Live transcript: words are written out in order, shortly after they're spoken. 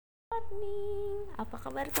morning. Apa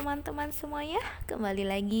kabar teman-teman semuanya? Kembali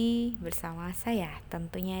lagi bersama saya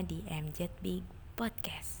tentunya di Mzbig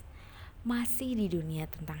Podcast. Masih di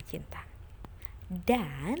dunia tentang cinta.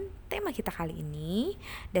 Dan tema kita kali ini,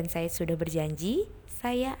 dan saya sudah berjanji,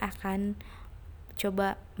 saya akan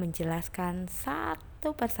coba menjelaskan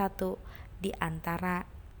satu persatu di antara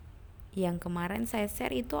yang kemarin saya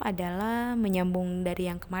share. Itu adalah menyambung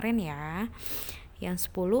dari yang kemarin ya, yang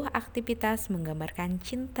 10 aktivitas menggambarkan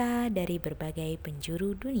cinta dari berbagai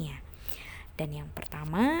penjuru dunia. Dan yang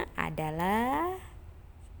pertama adalah,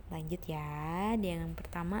 lanjut ya, yang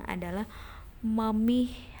pertama adalah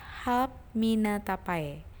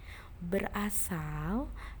Mamihlapinatapei,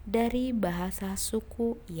 berasal dari bahasa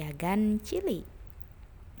suku Yagan Chili.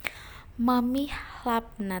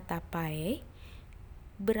 Mamihlapinatapei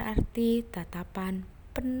berarti tatapan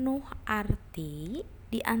penuh arti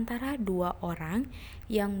di antara dua orang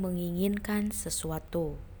yang menginginkan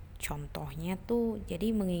sesuatu. Contohnya tuh,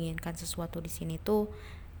 jadi menginginkan sesuatu di sini tuh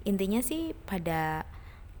intinya sih pada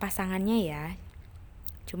pasangannya ya.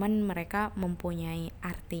 Cuman mereka mempunyai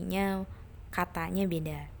artinya, katanya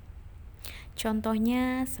beda.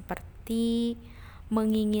 Contohnya seperti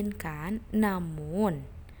menginginkan namun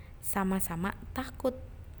sama-sama takut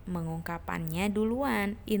mengungkapannya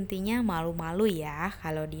duluan. Intinya malu-malu ya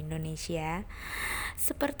kalau di Indonesia.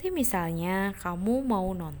 Seperti misalnya kamu mau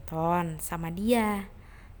nonton sama dia,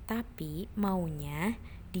 tapi maunya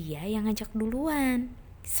dia yang ngajak duluan.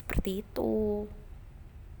 Seperti itu.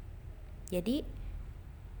 Jadi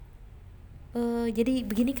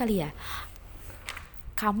begini kali ya.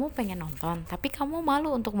 Kamu pengen nonton, tapi kamu malu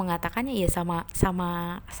untuk mengatakannya, ya sama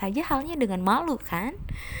saja halnya dengan malu kan?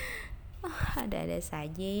 Ada-ada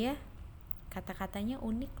saja ya. Kata-katanya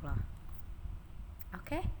unik loh.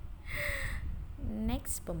 Oke?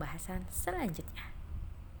 Next pembahasan selanjutnya.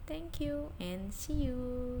 Thank you and see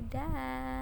you. Dah.